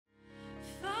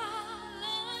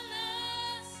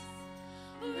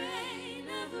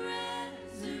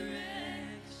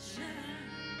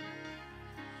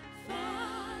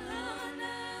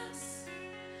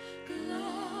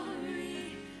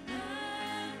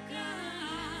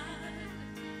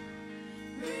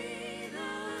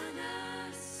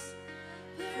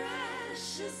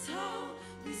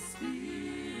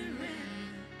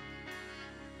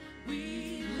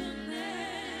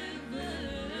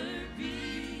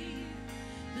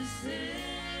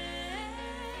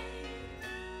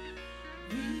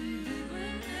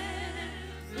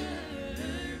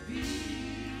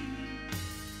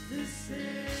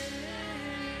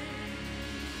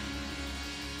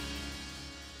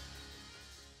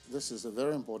This is a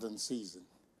very important season.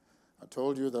 I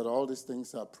told you that all these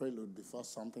things are prelude before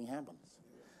something happens.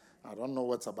 I don't know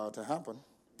what's about to happen,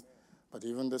 but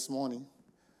even this morning,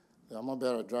 the armor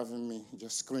bearer driving me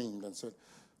just screamed and said,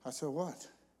 I said, what?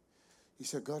 He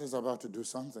said, God is about to do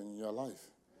something in your life.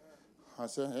 I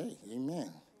said, hey, amen.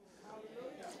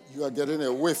 You are getting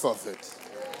a whiff of it.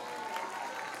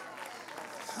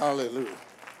 Hallelujah.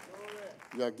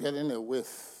 You are getting a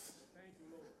whiff.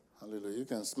 Hallelujah. You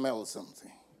can smell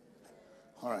something.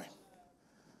 All right.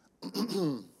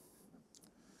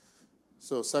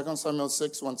 So 2 Samuel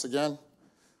 6, once again,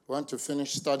 we want to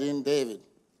finish studying David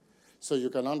so you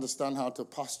can understand how to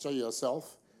posture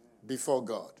yourself before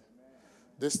God.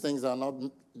 These things are not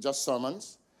just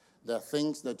sermons. They're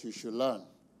things that you should learn.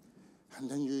 And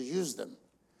then you use them.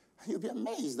 And you'll be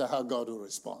amazed at how God will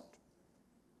respond.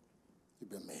 You'll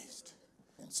be amazed.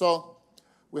 And so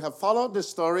we have followed the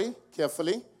story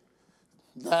carefully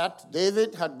that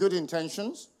David had good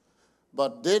intentions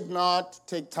but did not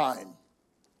take time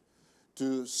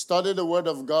to study the Word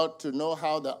of God to know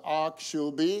how the ark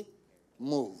should be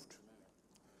moved.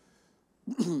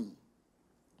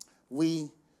 We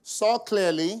saw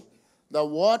clearly that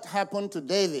what happened to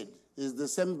David is the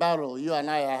same battle you and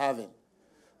I are having.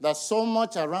 That so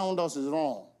much around us is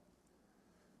wrong.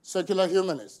 Secular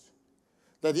humanists.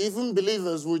 That even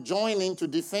believers will join in to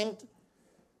defend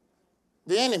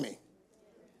the enemy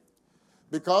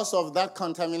because of that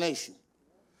contamination.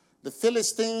 The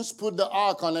Philistines put the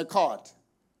ark on a cart.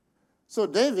 So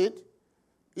David,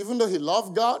 even though he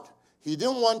loved God, he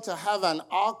didn't want to have an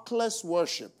arkless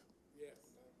worship.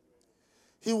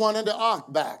 He wanted the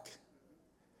ark back.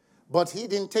 But he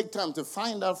didn't take time to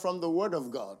find out from the Word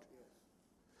of God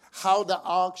how the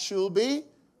ark should be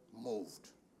moved.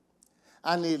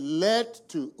 And it led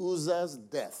to Uzzah's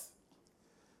death.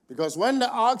 Because when the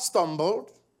ark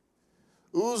stumbled,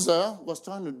 Uzzah was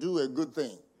trying to do a good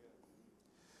thing.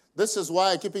 This is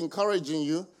why I keep encouraging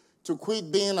you to quit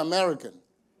being American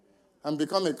and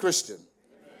become a Christian.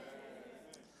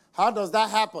 How does that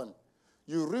happen?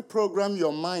 You reprogram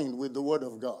your mind with the Word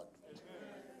of God.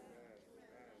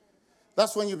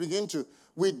 That's when you begin to.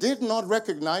 We did not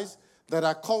recognize that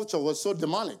our culture was so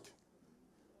demonic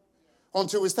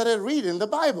until we started reading the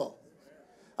Bible.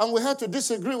 And we had to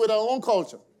disagree with our own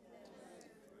culture.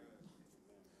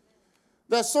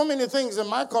 There's so many things in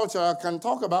my culture I can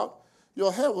talk about.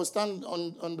 Your hair will stand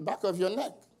on the back of your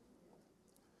neck.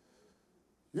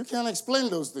 You can't explain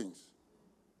those things.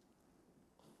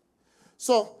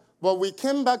 So, but we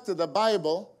came back to the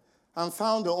Bible and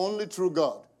found the only true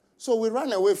God. So we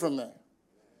ran away from there.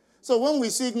 So when we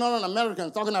see ignorant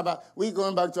Americans talking about, we're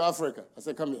going back to Africa, I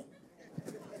say, come here.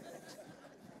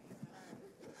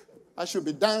 I should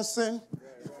be dancing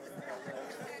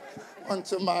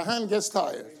until my hand gets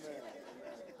tired.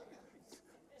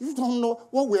 You don't know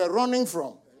what we are running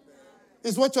from.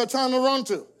 It's what you're trying to run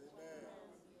to.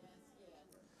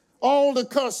 All the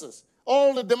curses,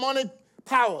 all the demonic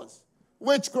powers,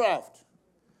 witchcraft,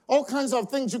 all kinds of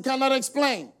things you cannot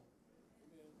explain.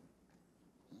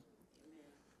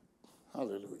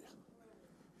 Hallelujah.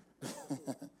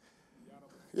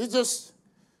 It's just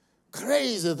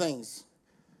crazy things.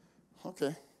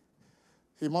 Okay.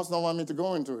 He must not want me to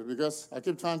go into it because I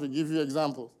keep trying to give you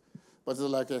examples, but it's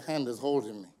like a hand is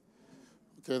holding me.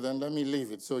 Okay, then let me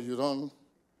leave it so you don't,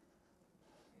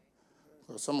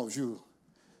 because some of you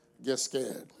get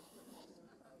scared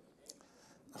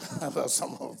about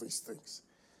some of these things.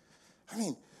 I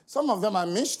mean, some of them are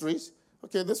mysteries.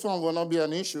 Okay, this one will not be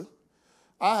an issue.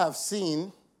 I have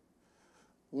seen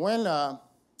when a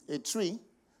tree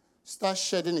starts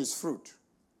shedding its fruit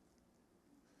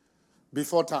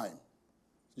before time,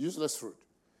 useless fruit,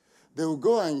 they will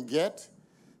go and get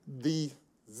the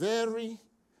very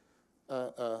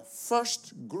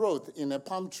first growth in a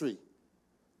palm tree,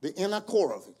 the inner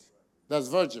core of it, that's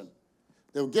virgin.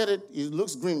 They'll get it, it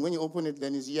looks green. When you open it,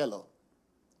 then it's yellow.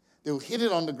 They'll hit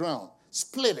it on the ground,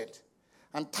 split it,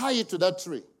 and tie it to that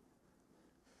tree.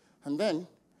 And then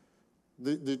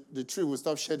the tree will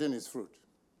stop shedding its fruit.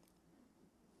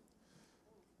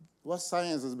 What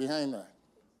science is behind that?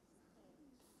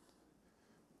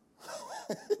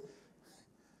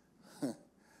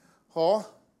 Or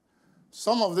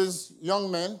some of these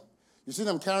young men, you see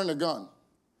them carrying a gun.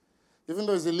 Even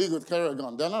though it's illegal to carry a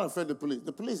gun, they're not afraid of the police.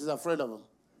 The police is afraid of them.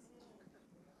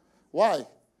 Why?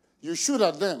 You shoot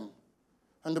at them,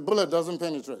 and the bullet doesn't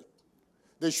penetrate.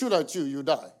 They shoot at you, you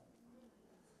die.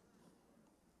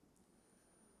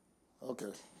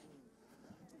 Okay.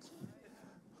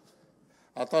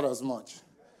 I thought as much.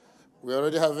 We're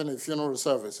already having a funeral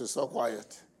service. It's so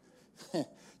quiet.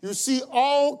 You see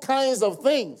all kinds of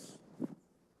things.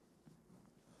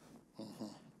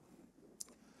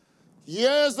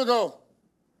 Years ago,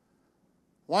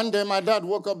 one day my dad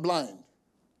woke up blind.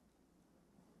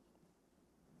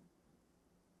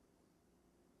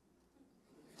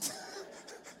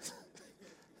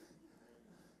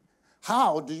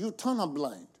 How do you turn up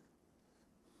blind?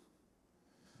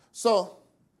 So,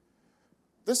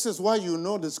 this is why you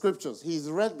know the scriptures. He's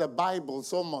read the Bible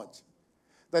so much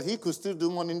that he could still do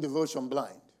morning devotion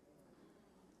blind.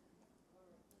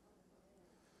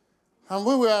 And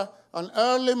we were an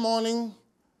early morning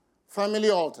family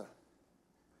altar.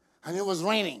 And it was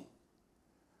raining.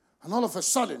 And all of a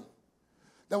sudden,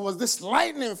 there was this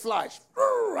lightning flash.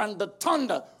 And the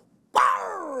thunder.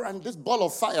 And this ball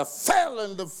of fire fell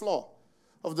on the floor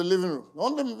of the living room.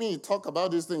 Only me talk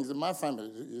about these things in my family.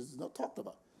 It's not talked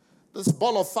about. This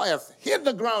ball of fire hit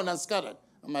the ground and scattered.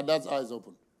 And my dad's eyes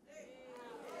opened.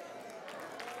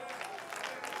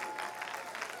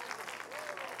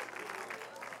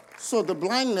 So the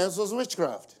blindness was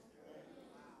witchcraft.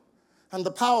 And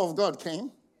the power of God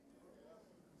came.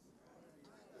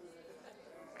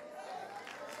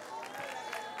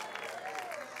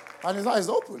 And his eyes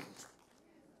opened.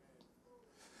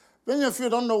 Many of you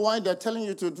don't know why they're telling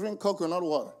you to drink coconut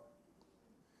water.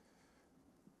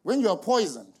 When you are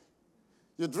poisoned,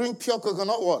 you drink pure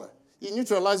coconut water. It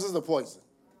neutralizes the poison.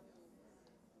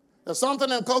 There's something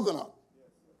in coconut.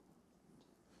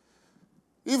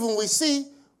 Even we see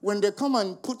when they come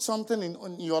and put something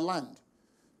in your land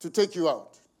to take you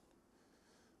out.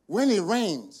 When it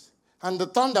rains and the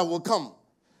thunder will come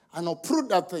and uproot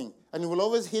that thing, and it will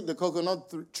always hit the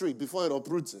coconut tree before it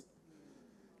uproots it.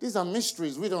 These are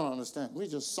mysteries we don't understand. We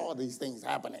just saw these things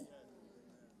happening.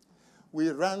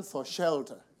 We ran for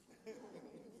shelter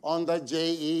under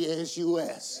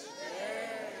JESUS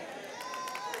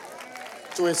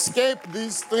to escape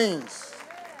these things.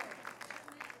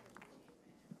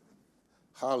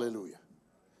 Hallelujah.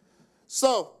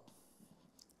 So,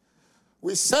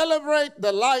 we celebrate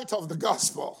the light of the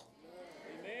gospel.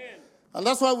 Amen. And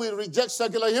that's why we reject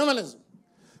secular humanism.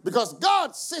 Because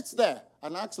God sits there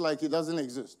and acts like he doesn't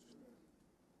exist.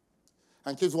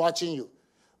 And keeps watching you.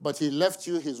 But he left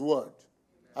you his word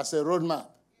as a roadmap.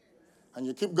 And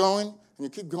you keep going, and you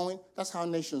keep going. That's how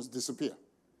nations disappear.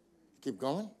 You keep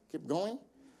going, keep going.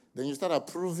 Then you start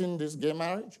approving this gay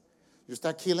marriage. You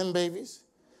start killing babies.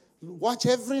 Watch,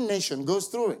 every nation goes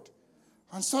through it.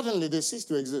 And suddenly they cease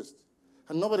to exist.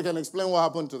 And nobody can explain what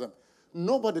happened to them.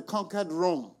 Nobody conquered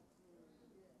Rome.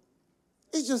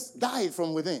 It just died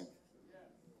from within.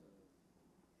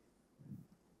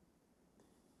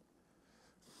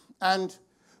 And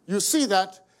you see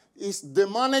that it's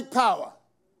demonic power.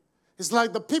 It's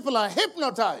like the people are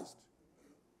hypnotized.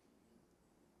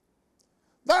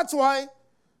 That's why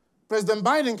President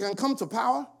Biden can come to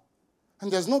power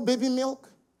and there's no baby milk.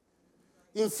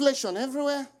 Inflation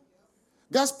everywhere.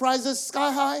 Gas prices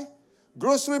sky high.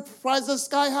 Grocery prices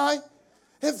sky high.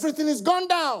 Everything is gone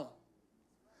down.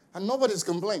 And nobody's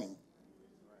complaining.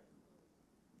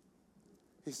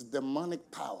 It's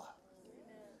demonic power.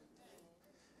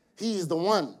 He is the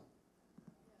one,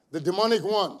 the demonic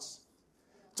ones,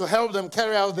 to help them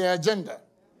carry out their agenda.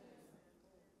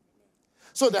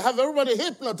 So they have everybody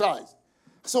hypnotized.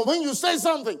 So when you say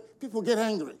something, people get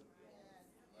angry.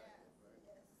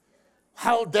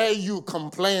 How dare you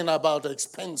complain about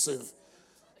expensive?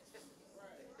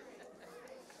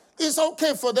 It's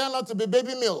okay for there not to be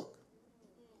baby milk.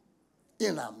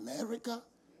 In America?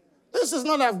 This is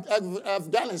not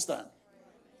Afghanistan.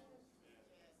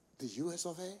 The US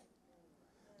of A?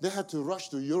 They had to rush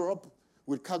to Europe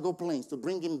with cargo planes to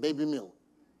bring in baby milk.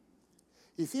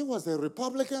 If he was a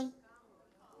Republican,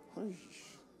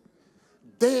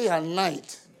 day and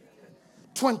night,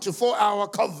 24-hour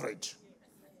coverage.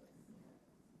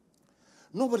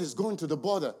 Nobody's going to the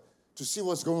border to see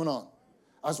what's going on.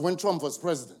 As when Trump was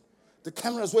president, the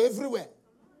cameras were everywhere.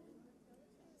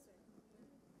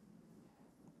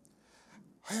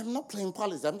 I am not playing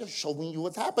politics. I'm just showing you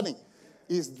what's happening.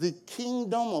 It's the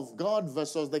kingdom of God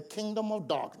versus the kingdom of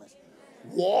darkness.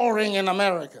 Warring in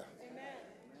America.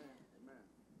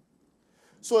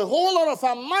 So a whole lot of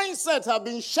our mindsets have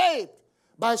been shaped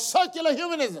by secular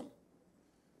humanism.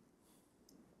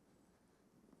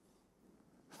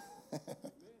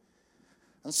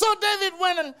 And so David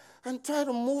went and tried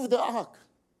to move the ark.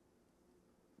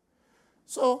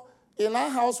 So in our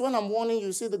house, when I'm warning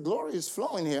you, see the glory is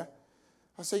flowing here.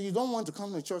 I say, you don't want to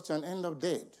come to church and end up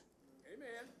dead.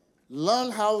 Amen.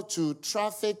 Learn how to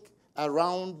traffic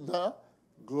around the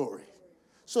glory.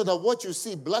 So that what you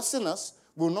see blessing us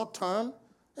will not turn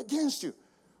against you.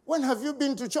 When have you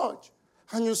been to church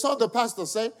and you saw the pastor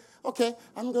say, okay,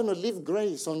 I'm going to leave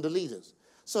grace on the leaders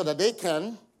so that they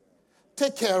can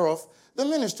take care of the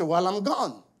ministry while I'm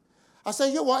gone. I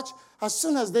said, you watch, as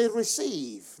soon as they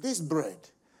receive this bread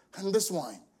and this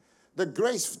wine, the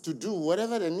grace to do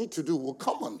whatever they need to do will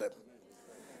come on them.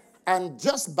 And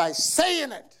just by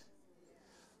saying it,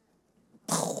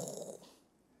 the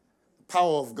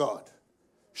power of God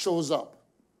shows up.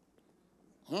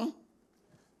 The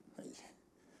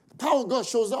power of God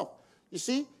shows up. You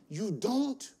see,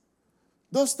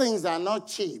 those things are not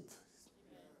cheap.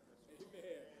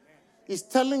 He's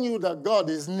telling you that God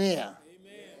is near.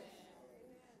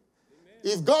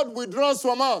 If God withdraws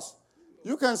from us,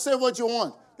 you can say what you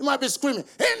want. You might be screaming,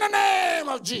 in the name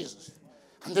of Jesus.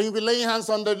 And then you'll be laying hands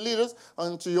on the leaders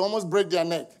until you almost break their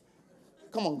neck.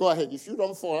 Come on, go ahead. If you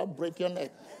don't fall, I'll break your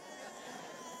neck.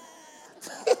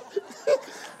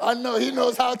 I know he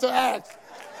knows how to act.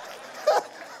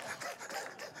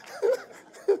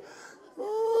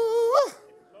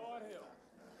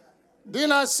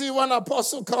 Didn't I see one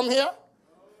apostle come here?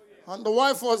 And the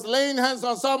wife was laying hands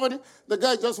on somebody. The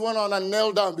guy just went on and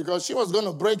knelt down because she was going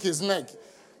to break his neck.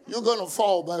 You're going to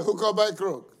fall by hook or by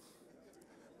crook.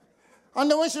 And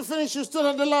then when she finished, she stood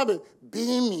at the lobby,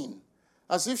 beaming,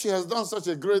 as if she has done such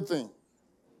a great thing.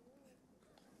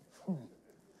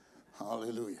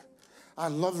 Hallelujah. I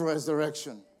love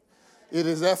resurrection. It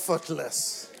is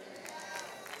effortless.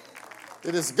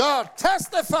 It is God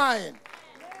testifying.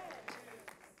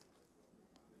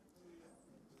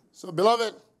 So,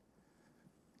 beloved,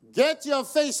 get your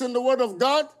face in the Word of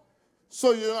God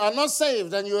so you are not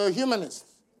saved and you're a humanist.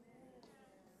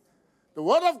 The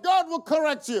Word of God will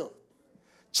correct you,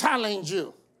 challenge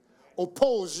you,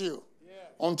 oppose you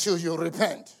until you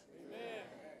repent.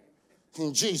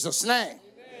 In Jesus' name.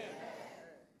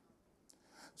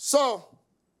 So,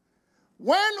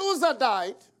 when Uzzah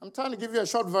died, I'm trying to give you a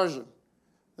short version,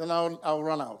 then I'll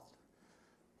run out.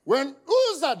 When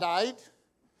Uzzah died,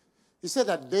 he said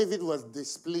that David was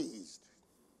displeased.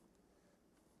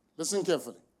 Listen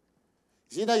carefully.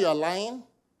 It's either you're lying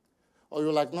or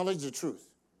you'll acknowledge the truth.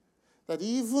 That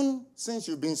even since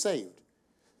you've been saved,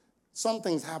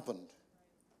 something's happened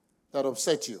that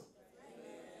upset you.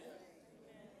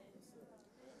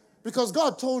 Because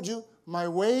God told you, my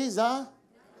ways are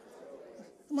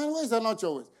not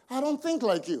your ways. I don't think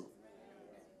like you.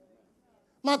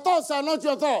 My thoughts are not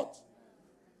your thoughts.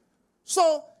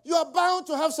 So you are bound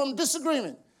to have some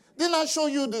disagreement. Didn't I show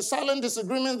you the silent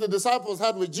disagreement the disciples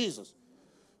had with Jesus?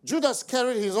 Judas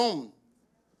carried his own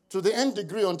to the nth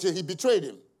degree until he betrayed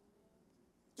him.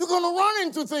 You're going to run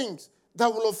into things that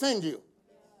will offend you.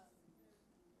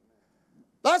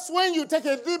 That's when you take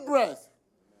a deep breath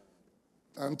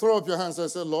and throw up your hands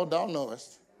and say, Lord, thou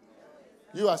knowest.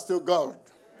 You are still God.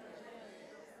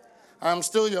 I am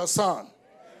still your son.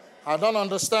 I don't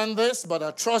understand this, but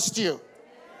I trust you.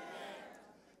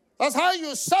 That's how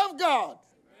you serve God.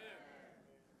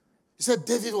 He said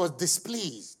David was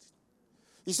displeased.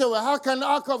 He said, well, how can the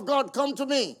ark of God come to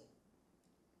me?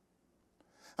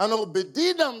 And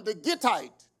Obed-Edom the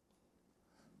Gittite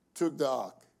took the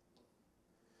ark.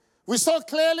 We saw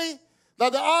clearly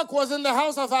that the ark was in the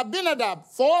house of Abinadab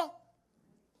for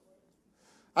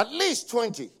at least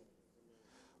 20.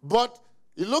 But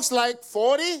it looks like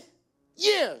 40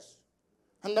 years.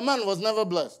 And the man was never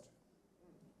blessed.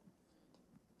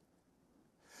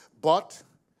 But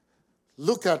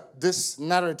look at this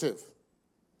narrative.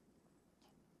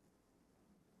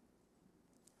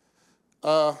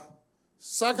 2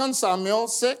 Samuel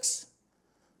 6,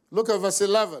 look at verse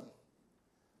 11.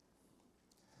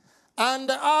 And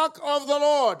the ark of the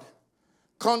Lord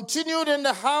continued in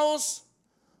the house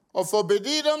of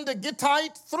Obed-Edom the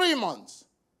Gittite 3 months.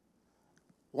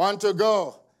 One to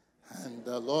go. And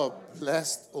the Lord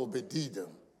blessed Obed-Edom.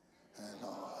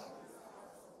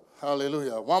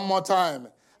 Hallelujah. One more time.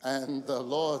 And the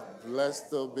Lord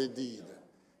blessed Obed-Edom.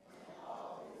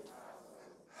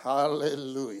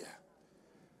 Hallelujah.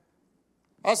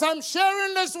 As I'm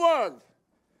sharing this word,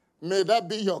 may that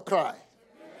be your cry.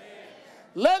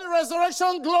 Let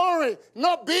resurrection glory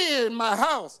not be in my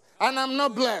house and I'm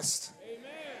not blessed.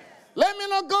 Let me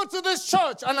not go to this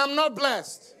church and I'm not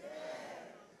blessed.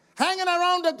 Hanging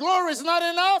around the glory is not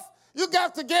enough. You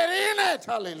got to get in it.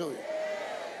 Hallelujah.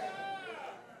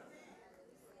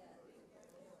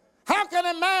 How can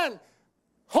a man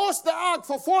host the ark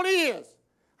for 40 years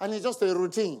and it's just a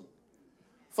routine?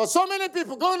 For so many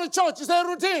people, going to church is a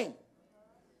routine.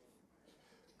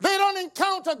 They don't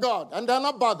encounter God and they're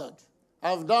not bothered.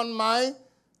 I've done my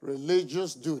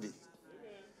religious duty.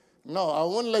 No, I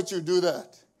won't let you do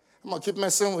that. I'm going to keep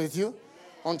messing with you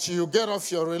until you get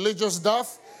off your religious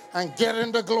stuff and get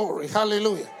in the glory.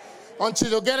 Hallelujah.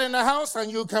 Until you get in the house and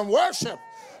you can worship.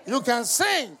 You can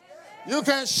sing. You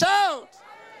can shout.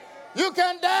 You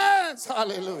can dance.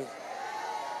 Hallelujah.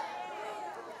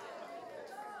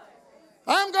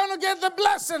 I'm going to get the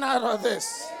blessing out of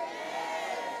this.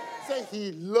 Say,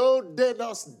 he loaded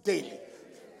us daily.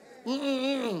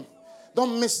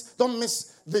 Don't miss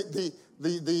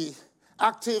the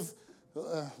active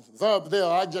verb there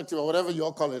or adjective or whatever you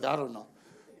all call it. I don't know.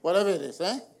 Whatever it is.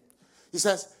 He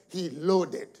says, he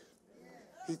loaded.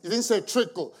 He didn't say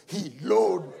trickle. He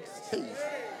loaded.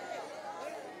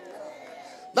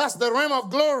 That's the realm of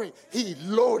glory. He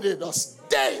loaded us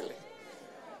daily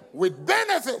with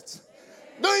benefits.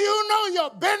 Do you know your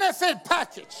benefit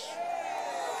package?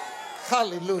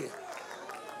 Hallelujah.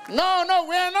 No,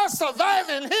 we are not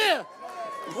surviving here.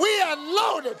 We are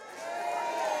loaded.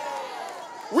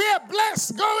 We are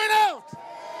blessed going out.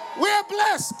 We are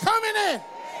blessed coming in.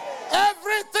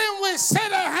 Everything we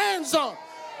set our hands on,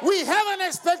 we have an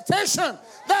expectation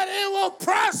that it will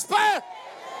prosper.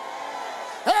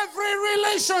 Every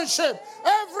relationship,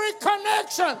 every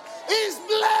connection is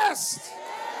blessed.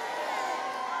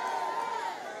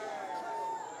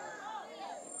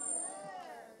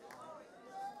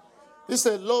 It's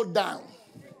a low down.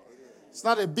 It's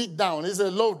not a beat down. It's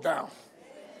a low down.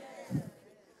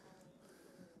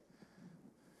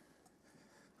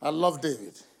 I love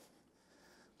David.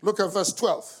 Look at verse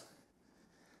 12.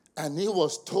 And he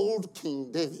was told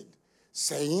King David,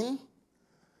 saying,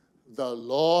 the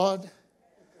Lord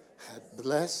had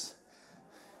blessed.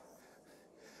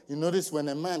 You notice when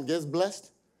a man gets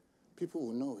blessed, people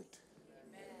will know it.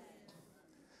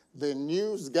 The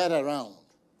news got around.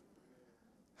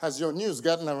 Has your news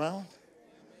gotten around?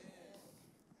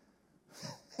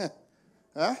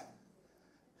 Huh?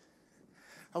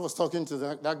 I was talking to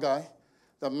that guy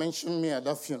that mentioned me at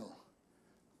that funeral.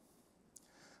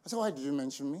 I said, why did you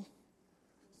mention me?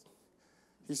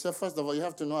 He said, first of all, you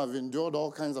have to know I've endured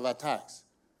all kinds of attacks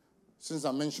since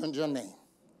I mentioned your name.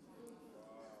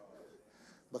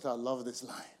 But I love this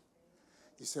line.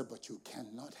 He said, but you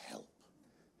cannot help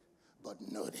but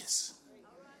notice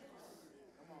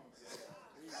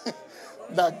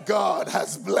that God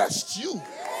has blessed you.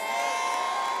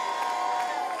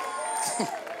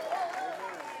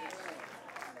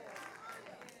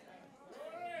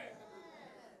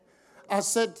 I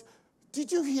said,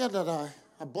 did you hear that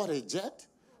I bought a jet?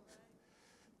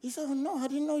 He said, oh, no, I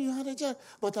didn't know you had a jet,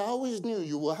 but I always knew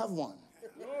you will have one.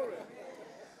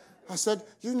 I said,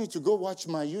 you need to go watch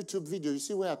my YouTube video. You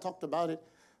see where I talked about it?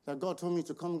 That God told me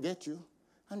to come get you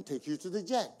and take you to the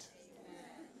jet.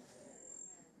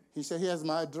 He said, here's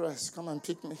my address. Come and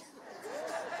pick me.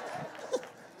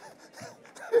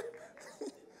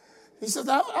 He said,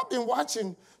 I've been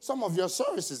watching some of your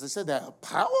services. They said they're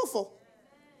powerful.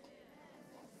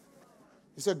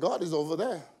 He said, God is over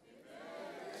there.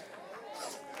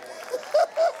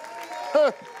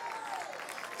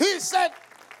 He said,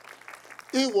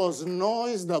 it was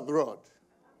noised abroad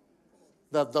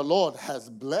that the Lord has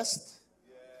blessed.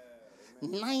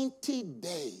 90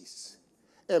 days,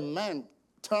 a man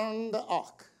turned the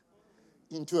ark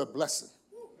into a blessing.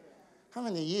 How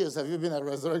many years have you been at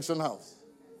Resurrection House?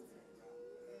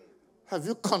 Have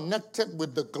you connected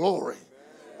with the glory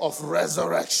of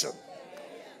resurrection?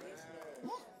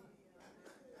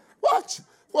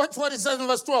 Watch what it says in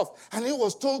verse 12. And it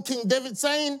was told King David,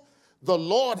 saying, the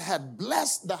Lord had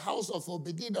blessed the house of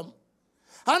Obed-Edom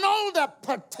and all that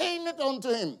pertained unto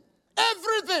him.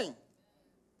 Everything.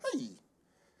 Hey,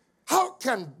 how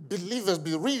can believers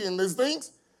be reading these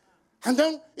things and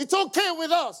then it's okay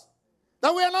with us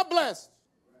that we are not blessed?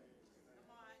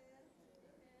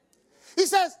 He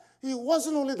says, it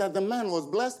wasn't only that the man was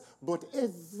blessed, but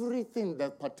everything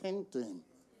that pertained to him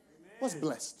was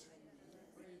blessed.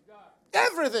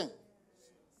 Everything.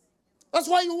 That's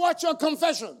why you watch your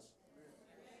confessions.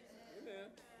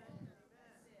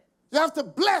 You have to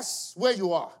bless where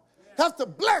you are. You have to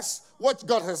bless what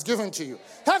God has given to you.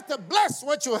 You have to bless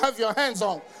what you have your hands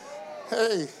on.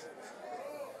 Hey,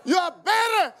 you are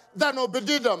better than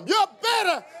Obed-Edom. You are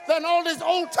better than all these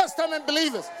Old Testament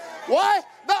believers. Why?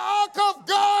 The ark of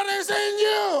God is in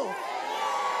you.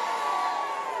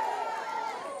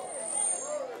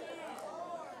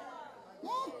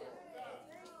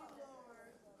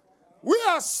 We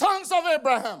are sons of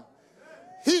Abraham.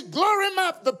 He glory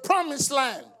mapped the promised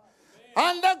land.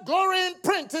 And that glory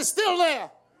imprint is still there.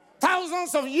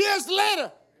 Thousands of years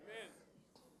later.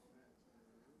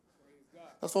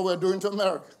 That's what we're doing to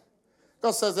America.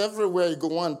 God says everywhere you go,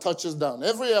 one touches down.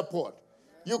 Every airport,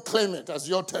 you claim it as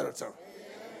your territory.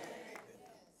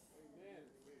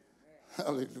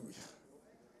 Hallelujah.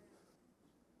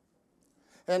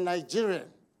 A Nigerian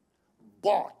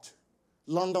bought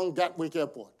London Gatwick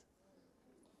Airport.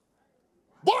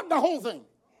 Bought the whole thing.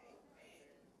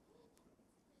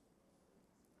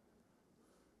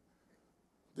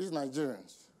 These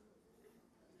Nigerians.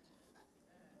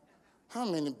 How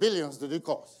many billions did it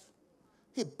cost?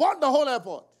 He bought the whole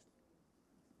airport.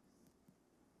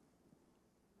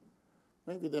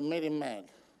 Maybe they made him mad.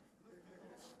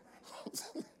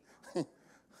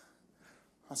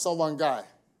 I saw one guy.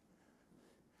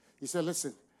 He said,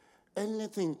 listen,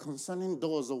 anything concerning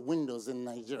doors or windows in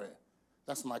Nigeria,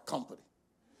 that's my company.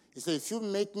 He said, if you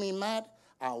make me mad,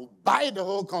 I'll buy the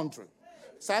whole country.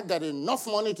 So I got enough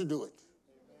money to do it.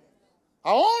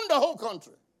 I own the whole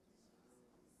country.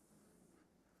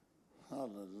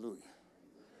 Hallelujah.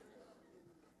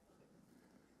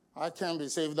 I can't be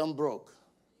saved, I'm broke.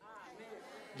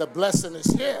 The blessing is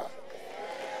here.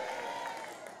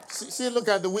 See, look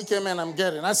at the wicked man I'm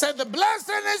getting. I said, the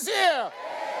blessing is here.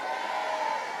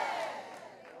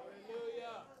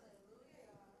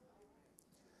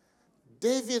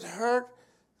 David heard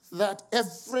that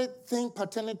everything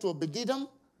pertaining to Obed-Edom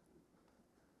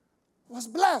was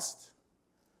blessed.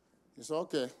 He said,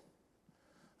 okay,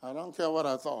 I don't care what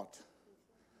I thought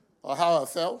or how I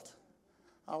felt.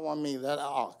 I want me that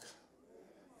ark.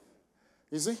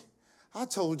 You see, I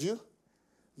told you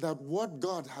that what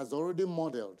God has already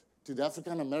modeled to the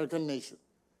African-American nation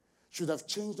should have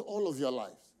changed all of your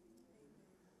lives.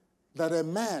 That a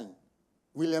man,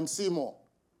 William Seymour,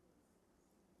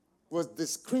 was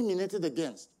discriminated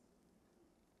against.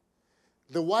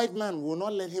 The white man will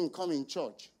not let him come in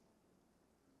church.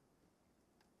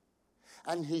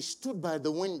 And he stood by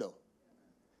the window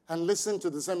and listened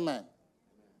to the same man.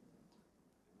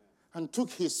 And took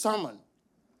his sermon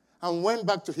and went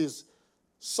back to his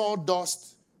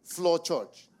sawdust floor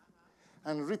church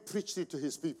and re-preached it to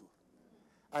his people.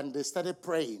 And they started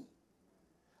praying.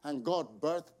 And God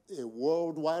birthed a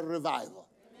worldwide revival.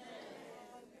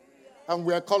 And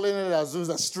we are calling it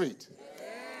Azusa Street.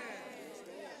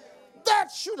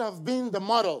 That should have been the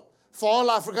model for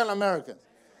all African Americans.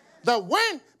 That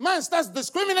when man starts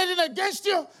discriminating against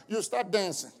you, you start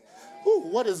dancing. Ooh,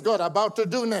 what is God about to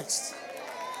do next?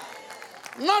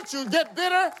 Not you get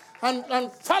bitter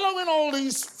and following all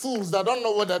these fools that don't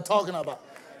know what they're talking about.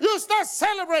 You start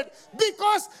celebrating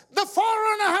because the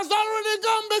forerunner has already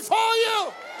gone before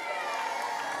you.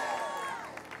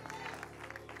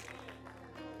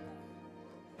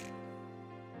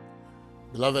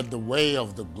 Beloved, the way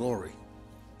of the glory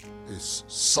is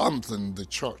something the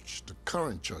church, the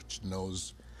current church,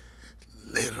 knows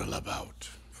little about.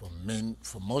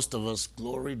 For most of us,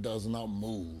 glory does not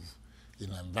move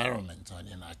in our environment and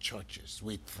in our churches.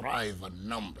 We thrive on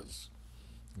numbers.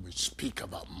 We speak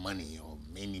about money or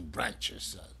many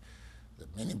branches, the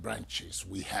many branches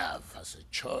we have as a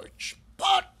church,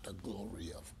 but the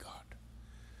glory of God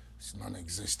is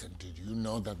non-existent. Did you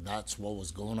know that that's what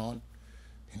was going on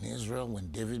in Israel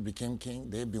when David became king?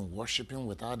 They'd been worshiping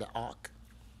without the ark.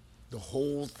 The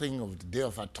whole thing of the Day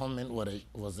of Atonement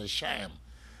was a sham.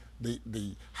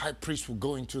 The high priest would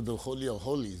go into the Holy of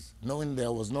Holies knowing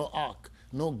there was no ark,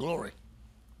 no glory.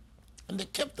 And they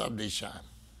kept up the sham.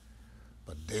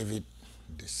 But David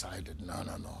decided, no,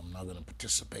 I'm not going to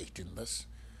participate in this.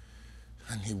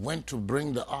 And he went to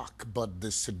bring the ark, but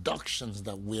the seductions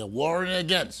that we are warring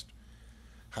against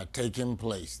had taken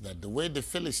place. That the way the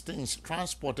Philistines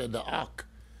transported the ark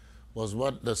was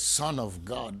what the Son of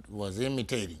God was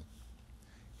imitating.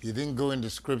 He didn't go in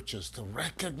the scriptures to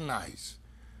recognize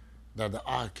that the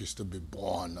ark is to be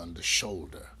borne on the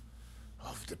shoulder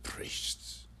of the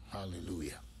priests.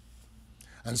 Hallelujah.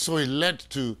 And so it led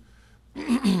to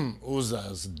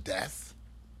Uzzah's death.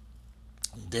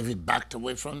 David backed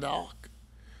away from the ark.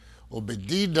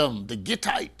 Obed-Edom, the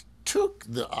Gittite, took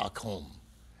the ark home,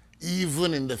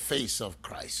 even in the face of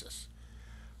crisis.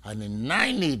 And in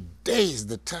 90 days,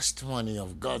 the testimony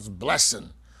of God's blessing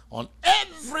on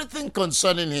everything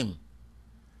concerning him,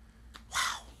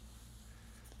 wow,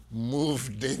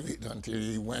 moved David until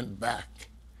he went back.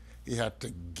 He had to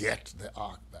get the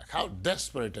ark back. How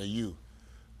desperate are you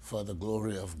for the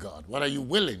glory of God? What are you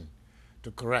willing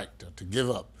to correct or to give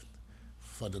up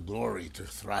for the glory to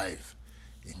thrive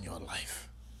in your life?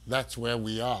 That's where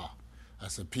we are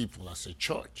as a people, as a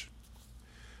church.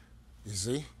 You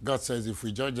see, God says if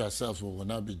we judge ourselves, we will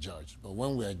not be judged. But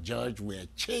when we are judged, we are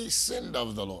chastened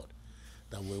of the Lord,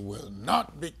 that we will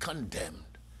not be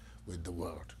condemned with the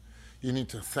world. You need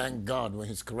to thank God when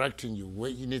he's correcting you.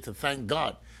 You need to thank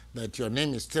God that your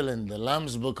name is still in the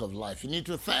Lamb's Book of Life. You need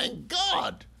to thank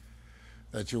God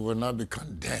that you will not be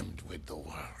condemned with the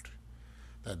world.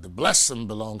 That the blessing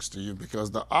belongs to you because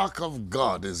the ark of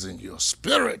God is in your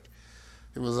spirit.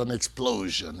 It was an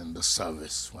explosion in the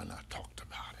service when I talked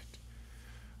about it.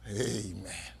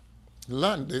 Amen.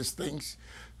 Learn these things.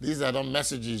 These are not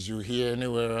messages you hear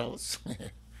anywhere else.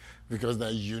 because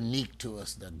they're unique to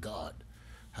us, that God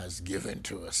has given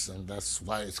to us. And that's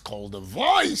why it's called the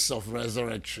voice of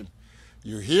resurrection.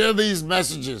 You hear these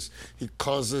messages, it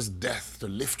causes death to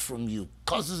lift from you,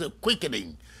 causes a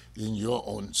quickening in your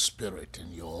own spirit,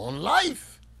 in your own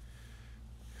life.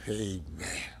 Amen.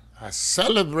 I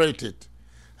celebrate it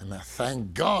and I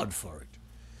thank God for it.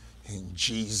 In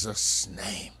Jesus'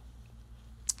 name.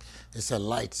 It's a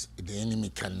light the enemy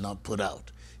cannot put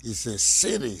out. It's a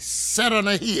city set on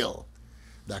a hill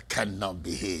that cannot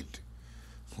be hid.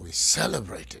 We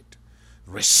celebrate it.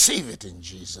 Receive it in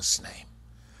Jesus' name.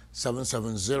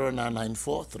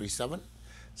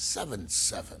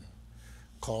 770-994-3777.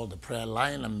 Call the prayer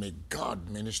line and may God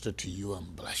minister to you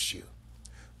and bless you.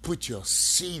 Put your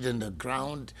seed in the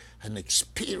ground and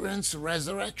experience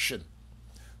resurrection.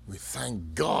 We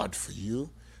thank God for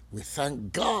you. We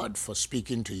thank God for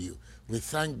speaking to you. We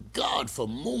thank God for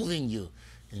moving you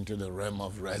into the realm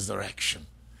of resurrection.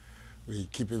 We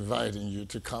keep inviting you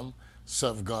to come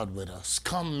serve God with us.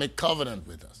 Come make covenant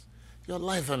with us. Your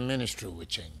life and ministry will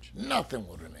change. Nothing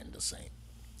will remain the same.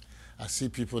 I see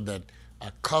people that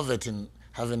are coveting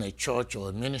having a church or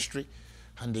a ministry,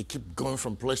 and they keep going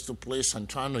from place to place and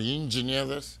trying to engineer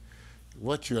this.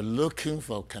 What you're looking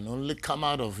for can only come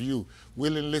out of you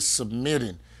willingly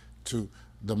submitting to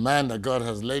the man that God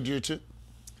has led you to,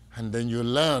 and then you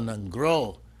learn and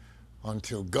grow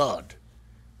until God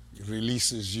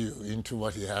releases you into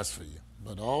what he has for you.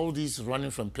 But all these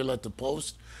running from pillar to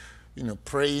post,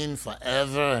 praying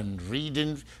forever and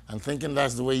reading and thinking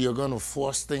that's the way you're going to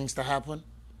force things to happen,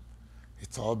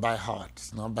 it's all by heart.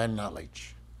 It's not by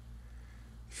knowledge.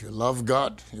 If you love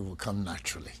God, it will come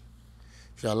naturally.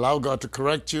 If you allow God to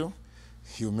correct you,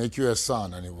 he'll make you a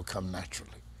son and it will come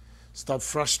naturally. Stop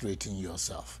frustrating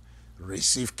yourself.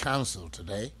 Receive counsel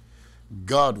today.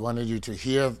 God wanted you to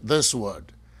hear this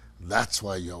word. That's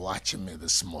why you're watching me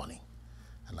this morning.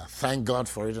 And I thank God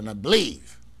for it, and I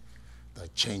believe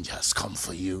that change has come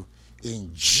for you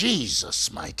in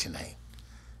Jesus' mighty name.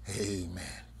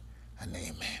 Amen and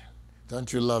amen.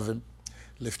 Don't you love him?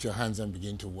 Lift your hands and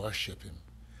begin to worship him.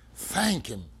 Thank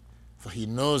him, for he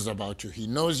knows about you. He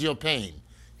knows your pain.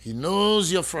 He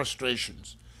knows your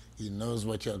frustrations. He knows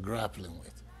what you're grappling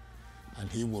with. And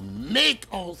he will make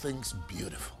all things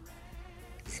beautiful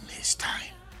in his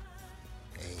time.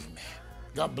 Amen.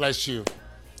 God bless you.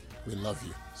 We love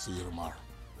you. See you tomorrow.